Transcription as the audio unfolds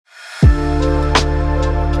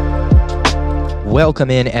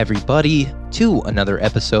Welcome in, everybody, to another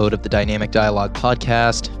episode of the Dynamic Dialogue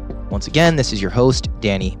Podcast. Once again, this is your host,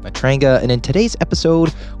 Danny Matranga, and in today's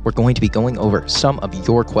episode, we're going to be going over some of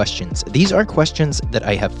your questions. These are questions that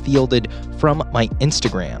I have fielded from my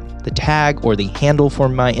Instagram. The tag or the handle for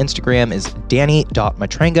my Instagram is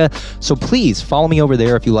danny.matranga, so please follow me over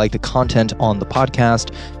there if you like the content on the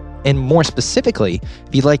podcast, and more specifically,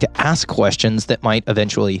 if you'd like to ask questions that might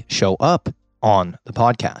eventually show up on the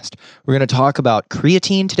podcast. We're going to talk about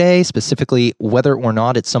creatine today, specifically whether or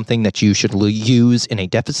not it's something that you should use in a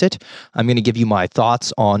deficit. I'm going to give you my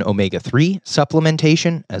thoughts on omega-3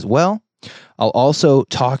 supplementation as well. I'll also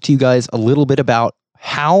talk to you guys a little bit about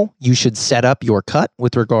how you should set up your cut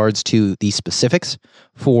with regards to the specifics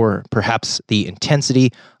for perhaps the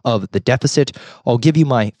intensity of the deficit. I'll give you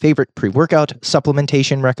my favorite pre-workout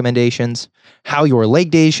supplementation recommendations, how your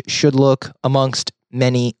leg days should look, amongst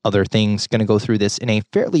many other things. Going to go through this in a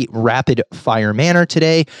fairly rapid fire manner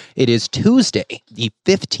today. It is Tuesday, the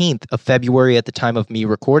 15th of February at the time of me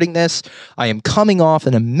recording this. I am coming off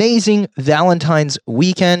an amazing Valentine's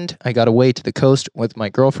weekend. I got away to the coast with my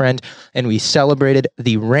girlfriend and we celebrated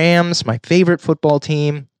the Rams, my favorite football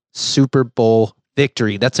team, Super Bowl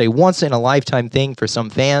victory. That's a once-in-a-lifetime thing for some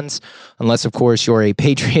fans, unless, of course, you're a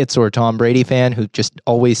Patriots or Tom Brady fan who just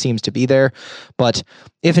always seems to be there. But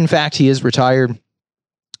if, in fact, he is retired,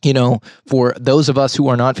 you know, for those of us who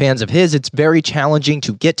are not fans of his, it's very challenging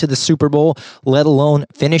to get to the Super Bowl, let alone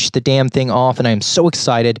finish the damn thing off. And I'm so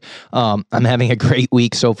excited. I'm having a great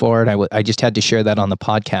week so far, and I just had to share that on the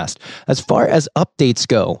podcast. As far as updates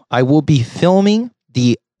go, I will be filming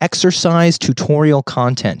the exercise tutorial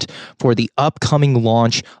content for the upcoming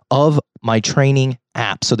launch of my training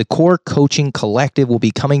app. So the Core Coaching Collective will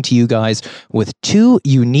be coming to you guys with two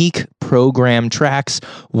unique program tracks,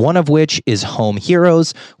 one of which is Home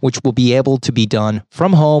Heroes, which will be able to be done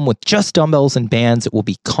from home with just dumbbells and bands. It will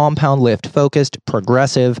be compound lift focused,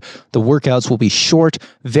 progressive. The workouts will be short,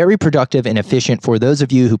 very productive and efficient for those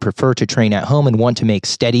of you who prefer to train at home and want to make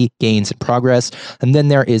steady gains and progress. And then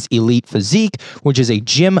there is Elite Physique, which is a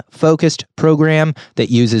gym focused program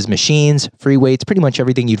that uses machines, free weights, pretty much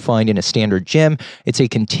everything you'd find in a standard gym. It's a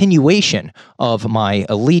continuation of my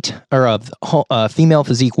Elite or of Female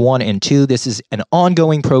Physique 1 and 2. This is an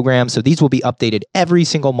ongoing program, so these will be updated every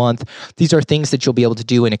single month. These are things that you'll be able to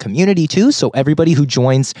do in a community too, so everybody who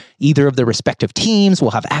joins either of the respective teams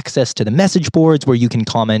will have access to the message boards where you can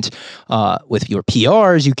comment with your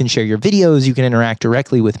PRs, you can share your videos, you can interact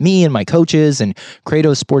directly with me and my coaches and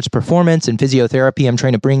Kratos Sports Performance and Physiotherapy. I'm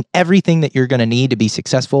trying to bring everything that you're going to need to be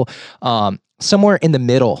successful somewhere in the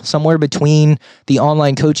middle, somewhere between the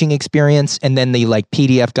online coaching experience and then the like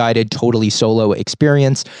PDF guided totally solo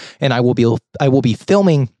experience. And I will be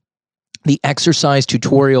filming the exercise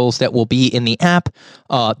tutorials that will be in the app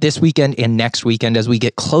this weekend and next weekend as we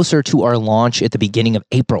get closer to our launch at the beginning of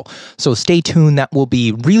April. So stay tuned. That will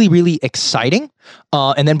be really, really exciting.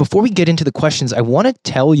 And then before we get into the questions, I want to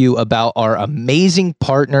tell you about our amazing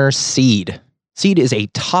partner, Seed. Seed is a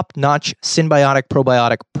top-notch symbiotic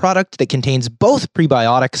probiotic product that contains both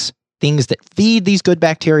prebiotics, things that feed these good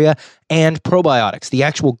bacteria, and probiotics, the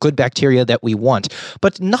actual good bacteria that we want.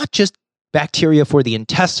 But not just bacteria for the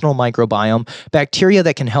intestinal microbiome, bacteria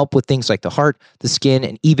that can help with things like the heart, the skin,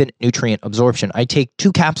 and even nutrient absorption. I take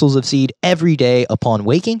 2 capsules of Seed every day upon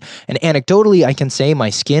waking, and anecdotally, I can say my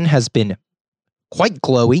skin has been quite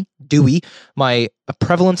glowy, dewy. My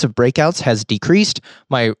prevalence of breakouts has decreased.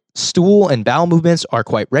 My stool and bowel movements are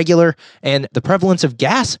quite regular, and the prevalence of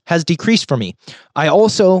gas has decreased for me. I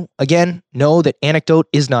also, again, know that anecdote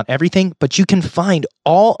is not everything, but you can find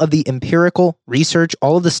all of the empirical research,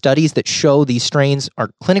 all of the studies that show these strains are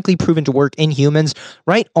clinically proven to work in humans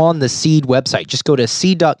right on the Seed website. Just go to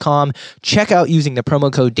seed.com, check out using the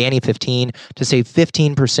promo code Danny15 to save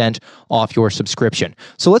 15% off your subscription.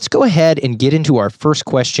 So let's go ahead and get into our first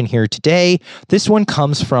question here today. This one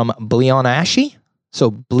comes from Bleon Ashy. So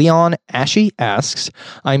Bleon Ashy asks,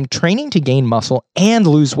 I'm training to gain muscle and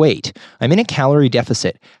lose weight. I'm in a calorie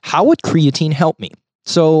deficit. How would creatine help me?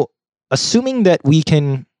 So assuming that we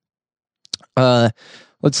can,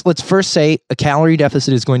 let's first say a calorie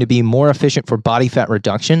deficit is going to be more efficient for body fat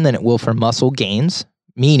reduction than it will for muscle gains.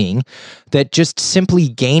 Meaning that just simply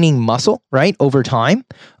gaining muscle, right, over time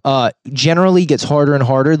generally gets harder and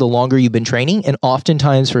harder the longer you've been training. And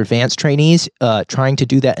oftentimes for advanced trainees, trying to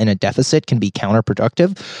do that in a deficit can be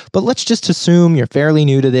counterproductive. But let's just assume you're fairly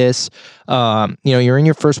new to this. You're in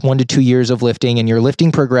your first 1 to 2 years of lifting and you're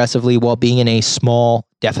lifting progressively while being in a small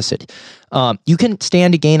deficit. You can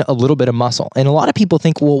stand to gain a little bit of muscle. And a lot of people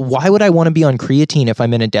think, well, why would I want to be on creatine if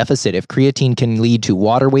I'm in a deficit? If creatine can lead to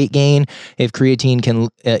water weight gain, if creatine can,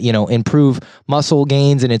 improve muscle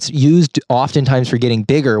gains, and it's used oftentimes for getting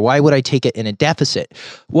bigger, why would I take it in a deficit?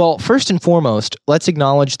 Well, first and foremost, let's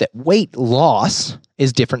acknowledge that weight loss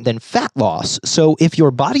is different than fat loss. So if your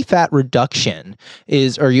body fat reduction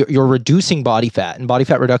you're reducing body fat, and body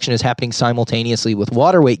fat reduction is happening simultaneously with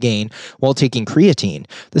water weight gain while taking creatine,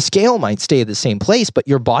 the scale might stay at the same place, but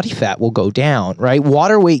your body fat will go down, right?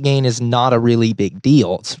 Water weight gain is not a really big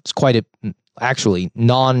deal. It's quite actually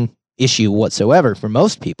non-issue whatsoever for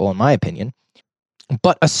most people, in my opinion.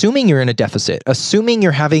 But assuming you're in a deficit, assuming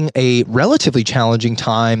you're having a relatively challenging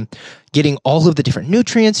time getting all of the different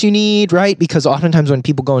nutrients you need, right? Because oftentimes when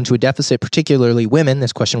people go into a deficit, particularly women,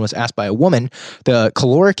 this question was asked by a woman, the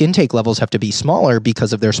caloric intake levels have to be smaller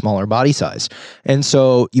because of their smaller body size. And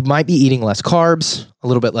so you might be eating less carbs, a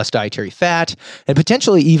little bit less dietary fat, and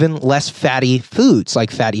potentially even less fatty foods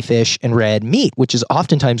like fatty fish and red meat, which is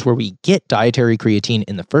oftentimes where we get dietary creatine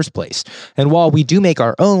in the first place. And while we do make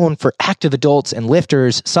our own for active adults and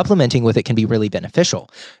lifters, supplementing with it can be really beneficial.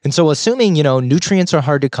 And so assuming, nutrients are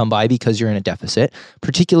hard to come by because you're in a deficit,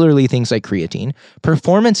 particularly things like creatine,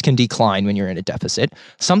 performance can decline when you're in a deficit.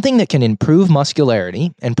 Something that can improve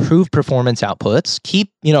muscularity, improve performance outputs,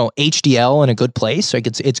 keep, HDL in a good place. Like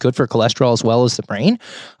it's good for cholesterol as well as the brain.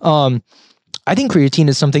 I think creatine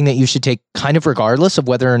is something that you should take kind of regardless of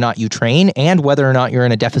whether or not you train and whether or not you're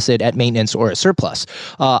in a deficit, at maintenance, or a surplus.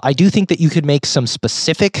 I do think that you could make some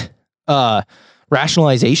specific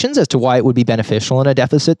rationalizations as to why it would be beneficial in a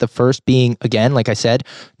deficit. The first being, again, like I said,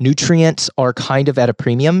 nutrients are kind of at a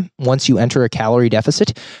premium once you enter a calorie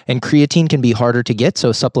deficit, and creatine can be harder to get,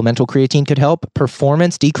 so supplemental creatine could help.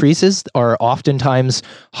 Performance decreases are oftentimes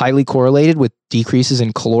highly correlated with decreases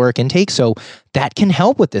in caloric intake, so that can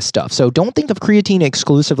help with this stuff. So don't think of creatine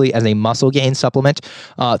exclusively as a muscle gain supplement.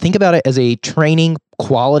 Think about it as a training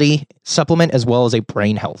quality supplement as well as a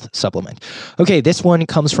brain health supplement. Okay, this one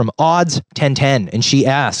comes from Odds1010, and she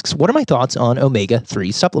asks, what are my thoughts on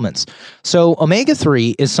omega-3 supplements? So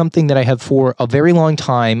omega-3 is something that I have for a very long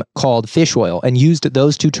time called fish oil, and used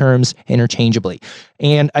those two terms interchangeably.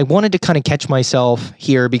 And I wanted to kind of catch myself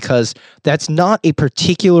here because that's not a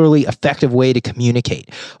particularly effective way to communicate.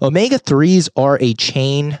 Omega-3s are a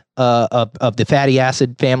chain of the fatty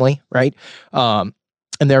acid family, right? And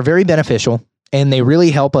they're very beneficial, and they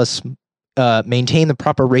really help us maintain the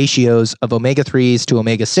proper ratios of omega-3s to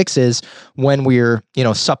omega-6s when we're,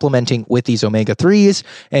 supplementing with these omega-3s,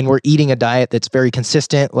 and we're eating a diet that's very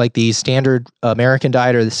consistent, like the standard American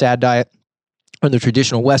diet or the SAD diet, or the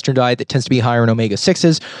traditional Western diet that tends to be higher in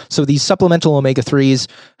omega-6s. So these supplemental omega-3s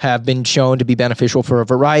have been shown to be beneficial for a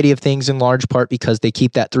variety of things, in large part because they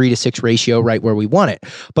keep that 3-to-6 ratio right where we want it.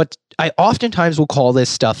 But I oftentimes will call this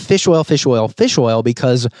stuff fish oil, fish oil, fish oil,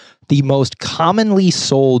 because the most commonly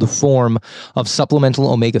sold form of supplemental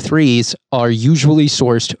omega-3s are usually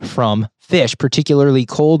sourced from fish, particularly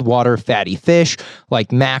cold water fatty fish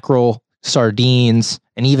like mackerel, sardines,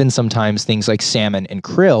 and even sometimes things like salmon and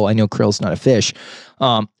krill. I know krill's not a fish,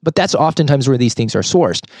 but that's oftentimes where these things are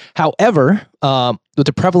sourced. However, with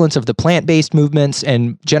the prevalence of the plant-based movements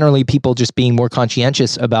and generally people just being more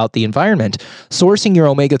conscientious about the environment, sourcing your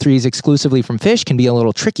omega-3s exclusively from fish can be a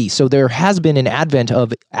little tricky. So there has been an advent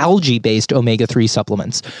of algae-based omega-3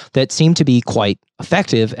 supplements that seem to be quite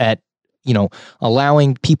effective at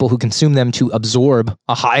allowing people who consume them to absorb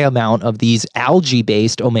a high amount of these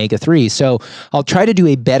algae-based omega-3s. So I'll try to do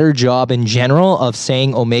a better job in general of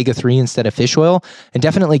saying omega-3 instead of fish oil, and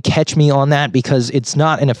definitely catch me on that because it's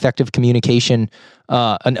not an effective communication,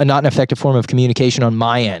 not an effective form of communication on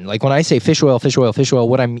my end. Like when I say fish oil, fish oil, fish oil,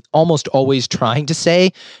 what I'm almost always trying to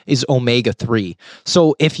say is omega-3.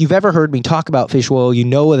 So if you've ever heard me talk about fish oil, you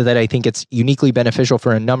know that I think it's uniquely beneficial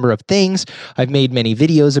for a number of things. I've made many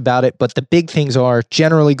videos about it, but the big things are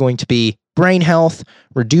generally going to be brain health,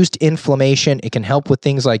 reduced inflammation. It can help with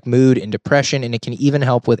things like mood and depression, and it can even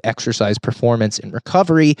help with exercise performance and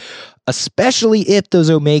recovery, especially if those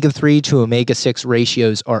omega-3 to omega-6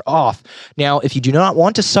 ratios are off. Now, if you do not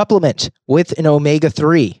want to supplement with an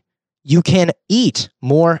omega-3, You can eat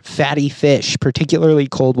more fatty fish, particularly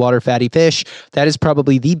cold water fatty fish. That is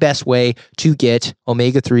probably the best way to get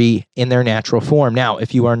omega-3 in their natural form. Now,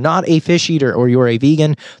 if you are not a fish eater or you're a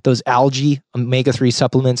vegan, those algae omega-3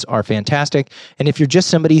 supplements are fantastic. And if you're just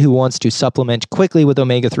somebody who wants to supplement quickly with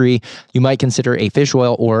omega-3, you might consider a fish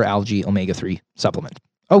oil or algae omega-3 supplement.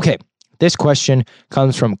 Okay, this question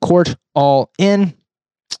comes from Court All In.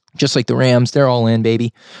 Just like the Rams, they're all in,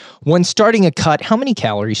 baby. When starting a cut, how many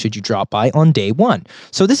calories should you drop by on day one?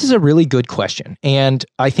 So this is a really good question. And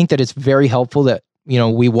I think that it's very helpful that,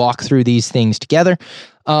 we walk through these things together.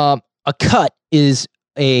 A cut is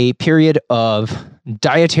a period of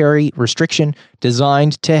dietary restriction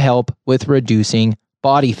designed to help with reducing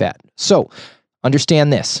body fat. So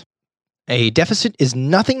understand this. A deficit is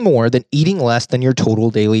nothing more than eating less than your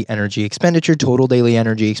total daily energy expenditure. Total daily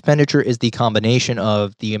energy expenditure is the combination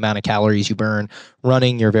of the amount of calories you burn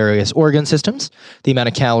running your various organ systems, the amount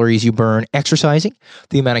of calories you burn exercising,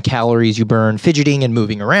 the amount of calories you burn fidgeting and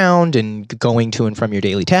moving around and going to and from your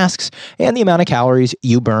daily tasks, and the amount of calories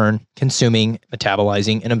you burn consuming,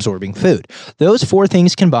 metabolizing, and absorbing food. Those four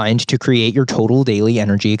things combined to create your total daily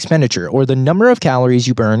energy expenditure, or the number of calories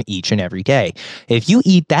you burn each and every day. If you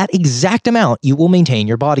eat that exact amount, you will maintain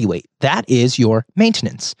your body weight. That is your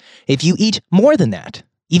maintenance. If you eat more than that,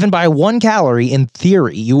 even by 1 calorie, in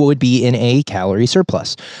theory, you would be in a calorie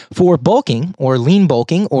surplus. For bulking or lean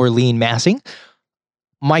massing,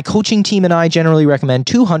 my coaching team and I generally recommend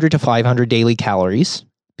 200 to 500 daily calories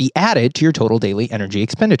be added to your total daily energy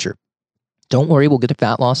expenditure. Don't worry, we'll get to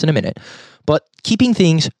fat loss in a minute. But keeping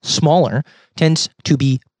things smaller tends to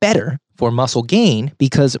be better for muscle gain,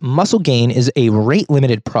 because muscle gain is a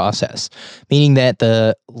rate-limited process, meaning that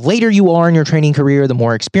the later you are in your training career, the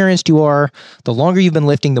more experienced you are, the longer you've been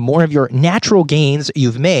lifting, the more of your natural gains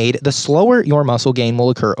you've made, the slower your muscle gain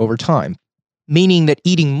will occur over time. Meaning that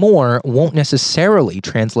eating more won't necessarily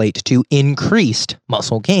translate to increased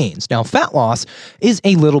muscle gains. Now, fat loss is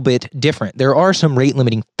a little bit different. There are some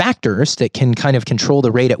rate-limiting factors that can kind of control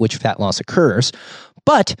the rate at which fat loss occurs,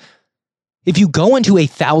 but if you go into a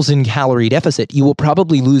 1,000-calorie deficit, you will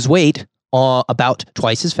probably lose weight about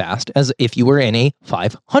twice as fast as if you were in a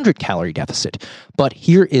 500-calorie deficit. But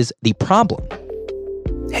here is the problem.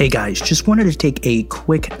 Hey guys, just wanted to take a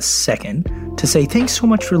quick second to say thanks so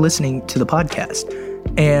much for listening to the podcast.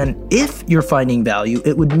 And if you're finding value,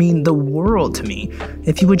 it would mean the world to me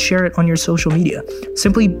if you would share it on your social media.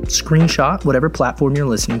 Simply screenshot whatever platform you're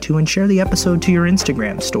listening to and share the episode to your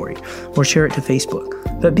Instagram story or share it to Facebook.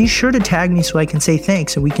 But be sure to tag me so I can say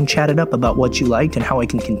thanks and we can chat it up about what you liked and how I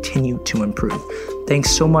can continue to improve. Thanks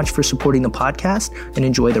so much for supporting the podcast and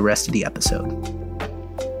enjoy the rest of the episode.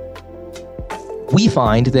 We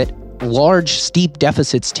find that large, steep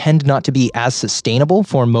deficits tend not to be as sustainable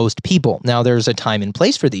for most people. Now, there's a time and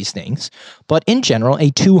place for these things, but in general, a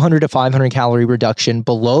 200 to 500 calorie reduction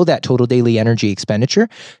below that total daily energy expenditure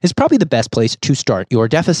is probably the best place to start your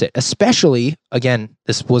deficit, especially, again,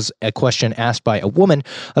 this was a question asked by a woman,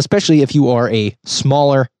 especially if you are a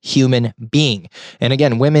smaller human being. And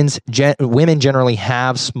again, women generally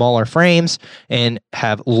have smaller frames and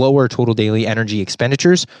have lower total daily energy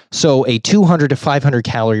expenditures. So a 200 to 500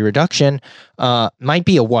 calorie reduction might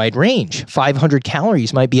be a wide range. 500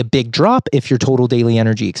 calories might be a big drop if your total daily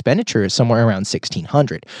energy expenditure is somewhere around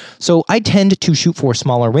 1,600. So I tend to shoot for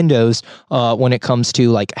smaller windows when it comes to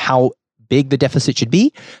like how big the deficit should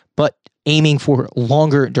be, but aiming for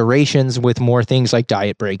longer durations with more things like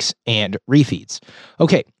diet breaks and refeeds.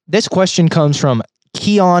 Okay, this question comes from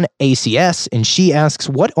Keon ACS, and she asks,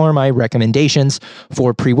 what are my recommendations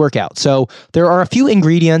for pre-workout? So there are a few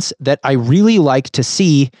ingredients that I really like to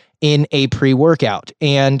see in a pre-workout,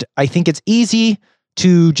 and I think it's easy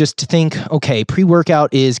to just think, okay,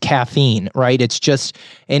 pre-workout is caffeine, right? It's just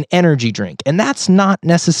an energy drink. And that's not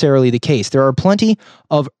necessarily the case. There are plenty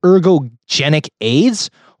of ergogenic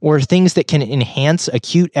aids or things that can enhance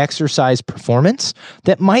acute exercise performance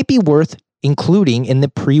that might be worth including in the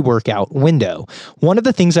pre-workout window. One of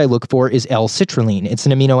the things I look for is L-citrulline. It's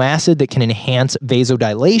an amino acid that can enhance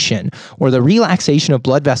vasodilation, or the relaxation of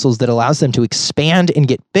blood vessels that allows them to expand and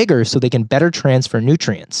get bigger so they can better transfer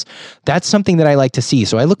nutrients. That's something that I like to see.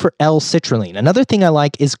 So I look for L-citrulline. Another thing I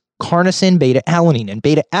like is carnosine beta-alanine, and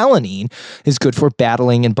beta-alanine is good for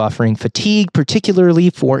battling and buffering fatigue,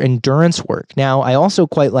 particularly for endurance work. Now, I also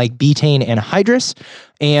quite like betaine anhydrous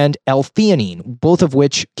and L-theanine, both of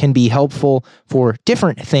which can be helpful for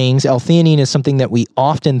different things. L-theanine is something that we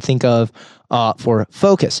often think of for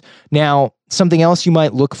focus. Now, something else you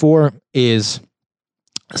might look for is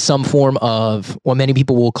some form of what many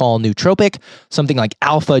people will call nootropic, something like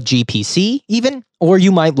alpha GPC even, or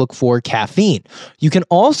you might look for caffeine. You can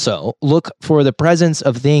also look for the presence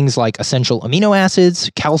of things like essential amino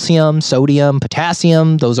acids, calcium, sodium,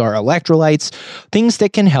 potassium. Those are electrolytes, things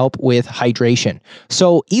that can help with hydration.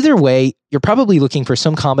 So either way, you're probably looking for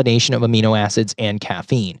some combination of amino acids and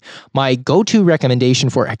caffeine. My go-to recommendation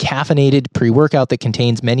for a caffeinated pre-workout that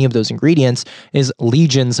contains many of those ingredients is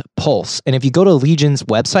Legion's Pulse. And if you go to Legion's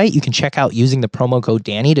website, you can check out using the promo code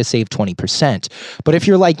Danny to save 20%. But if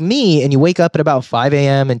you're like me and you wake up at about 5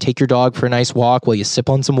 a.m. and take your dog for a nice walk while you sip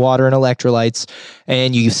on some water and electrolytes,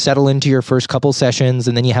 and you settle into your first couple sessions,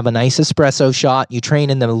 and then you have a nice espresso shot, you train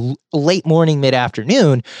in the late morning,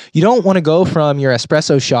 mid-afternoon, you don't want to go from your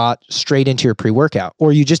espresso shot straight into your pre-workout,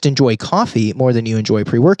 or you just enjoy coffee more than you enjoy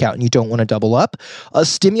pre-workout and you don't want to double up. A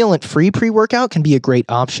stimulant-free pre-workout can be a great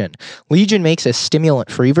option. Legion makes a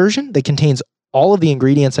stimulant-free version that contains all of the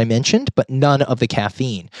ingredients I mentioned, but none of the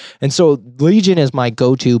caffeine. And so Legion is my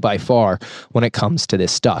go-to by far when it comes to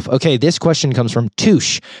this stuff. Okay, this question comes from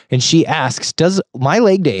Touche, and she asks, does my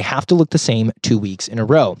leg day have to look the same 2 weeks in a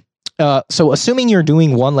row? So assuming you're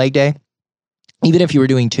doing one leg day, even if you were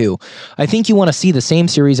doing two, I think you want to see the same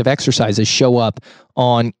series of exercises show up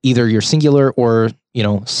on either your singular or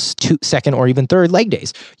second or even third leg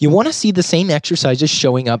days. You want to see the same exercises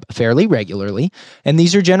showing up fairly regularly. And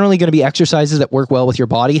these are generally going to be exercises that work well with your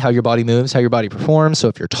body, how your body moves, how your body performs. So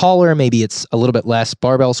if you're taller, maybe it's a little bit less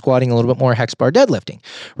barbell squatting, a little bit more hex bar deadlifting,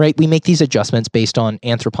 right? We make these adjustments based on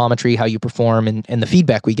anthropometry, how you perform, and the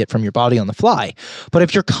feedback we get from your body on the fly. But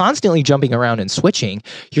if you're constantly jumping around and switching,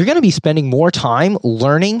 you're going to be spending more time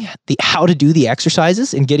learning how to do the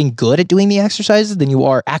exercises and getting good at doing the exercises than you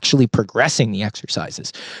are actually progressing the exercises.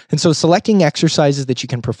 And so selecting exercises that you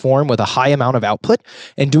can perform with a high amount of output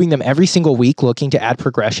and doing them every single week looking to add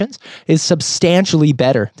progressions is substantially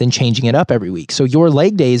better than changing it up every week. So your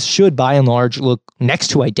leg days should by and large look next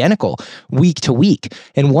to identical week to week.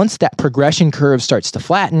 And once that progression curve starts to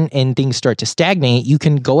flatten and things start to stagnate, you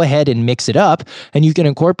can go ahead and mix it up, and you can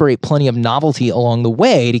incorporate plenty of novelty along the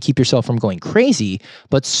way to keep yourself from going crazy.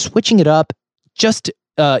 But switching it up just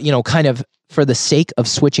kind of for the sake of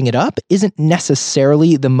switching it up isn't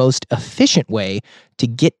necessarily the most efficient way to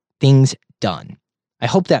get things done. I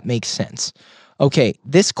hope that makes sense. Okay,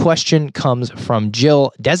 this question comes from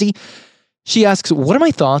Jill Desi. She asks, what are my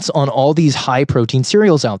thoughts on all these high-protein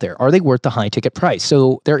cereals out there? Are they worth the high-ticket price?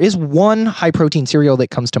 So there is one high-protein cereal that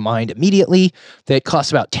comes to mind immediately that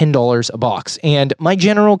costs about $10 a box. And my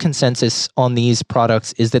general consensus on these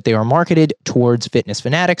products is that they are marketed towards fitness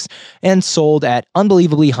fanatics and sold at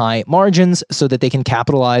unbelievably high margins so that they can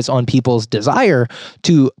capitalize on people's desire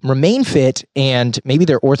to remain fit and maybe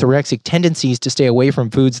their orthorexic tendencies to stay away from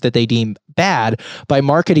foods that they deem bad by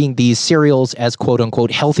marketing these cereals as quote-unquote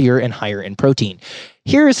healthier and higher in protein.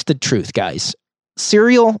 Here's the truth, guys.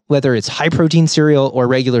 Cereal, whether it's high-protein cereal or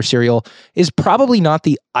regular cereal, is probably not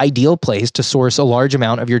the ideal place to source a large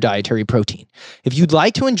amount of your dietary protein. If you'd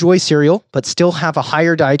like to enjoy cereal but still have a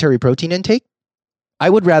higher dietary protein intake, I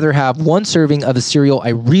would rather have one serving of a cereal I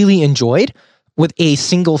really enjoyed with a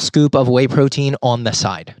single scoop of whey protein on the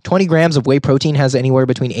side. 20 grams of whey protein has anywhere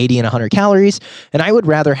between 80 and 100 calories, and I would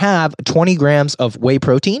rather have 20 grams of whey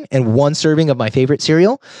protein and one serving of my favorite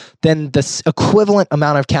cereal than the equivalent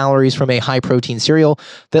amount of calories from a high-protein cereal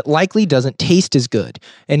that likely doesn't taste as good.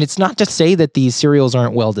 And it's not to say that these cereals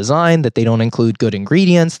aren't well-designed, that they don't include good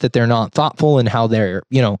ingredients, that they're not thoughtful in how they're,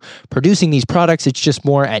 producing these products. It's just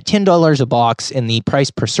more at $10 a box in the price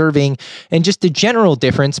per serving, and just the general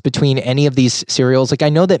difference between any of these cereals. Like, I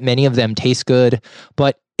know that many of them taste good,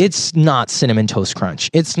 but it's not Cinnamon Toast Crunch.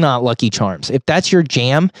 It's not Lucky Charms. If that's your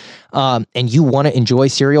jam, and you want to enjoy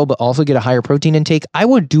cereal but also get a higher protein intake, I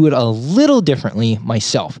would do it a little differently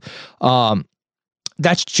myself.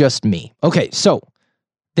 That's just me. Okay, so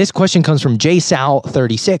this question comes from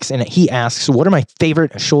JSal36, and he asks, what are my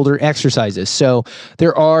favorite shoulder exercises? So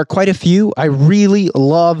there are quite a few. I really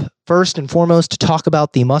love, first and foremost, to talk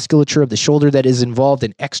about the musculature of the shoulder that is involved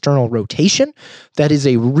in external rotation. That is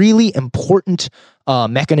a really important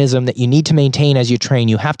mechanism that you need to maintain as you train.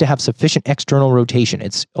 You have to have sufficient external rotation.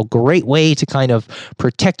 It's a great way to kind of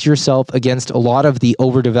protect yourself against a lot of the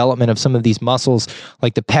overdevelopment of some of these muscles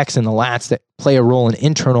like the pecs and the lats that play a role in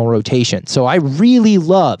internal rotation. So I really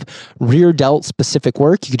love rear delt specific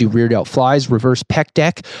work. You could do rear delt flies, reverse pec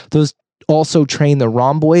deck. Those also train the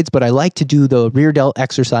rhomboids, but I like to do the rear delt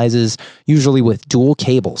exercises usually with dual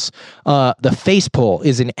cables. The face pull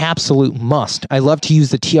is an absolute must. I love to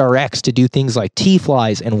use the TRX to do things like T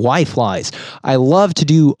flies and Y flies. I love to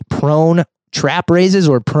do prone trap raises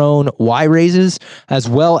or prone Y raises, as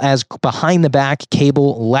well as behind the back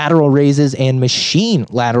cable lateral raises and machine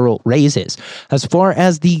lateral raises. As far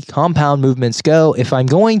as the compound movements go, if I'm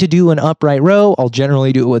going to do an upright row, I'll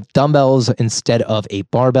generally do it with dumbbells instead of a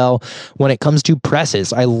barbell. When it comes to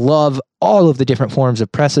presses, I love all of the different forms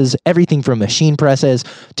of presses, everything from machine presses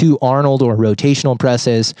to Arnold or rotational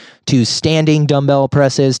presses to standing dumbbell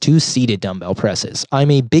presses to seated dumbbell presses.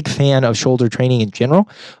 I'm a big fan of shoulder training in general.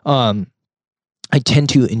 I tend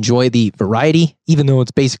to enjoy the variety, even though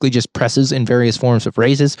it's basically just presses in various forms of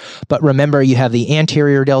raises. But remember, you have the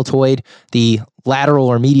anterior deltoid, the lateral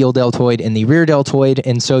or medial deltoid, and the rear deltoid.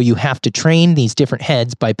 And so you have to train these different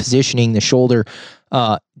heads by positioning the shoulder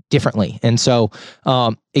differently. And so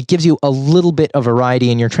it gives you a little bit of variety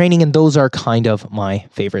in your training, and those are kind of my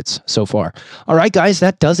favorites so far. All right, guys,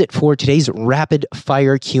 that does it for today's rapid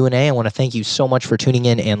fire Q&A. I want to thank you so much for tuning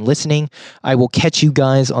in and listening. I will catch you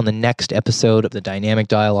guys on the next episode of the Dynamic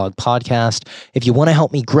Dialogue podcast. If you want to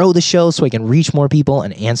help me grow the show so I can reach more people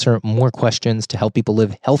and answer more questions to help people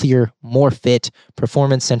live healthier, more fit,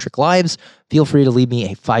 performance-centric lives, feel free to leave me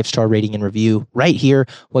a 5-star rating and review right here,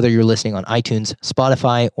 whether you're listening on iTunes,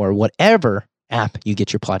 Spotify, or whatever app you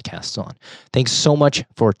get your podcasts on. Thanks so much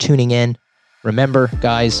for tuning in. Remember,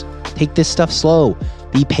 guys, take this stuff slow.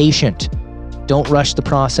 Be patient. Don't rush the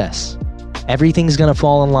process. Everything's going to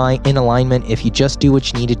fall in alignment if you just do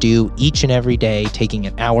what you need to do each and every day, taking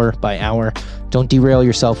it hour by hour. Don't derail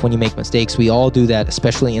yourself when you make mistakes. We all do that,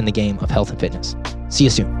 especially in the game of health and fitness. See you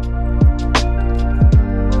soon.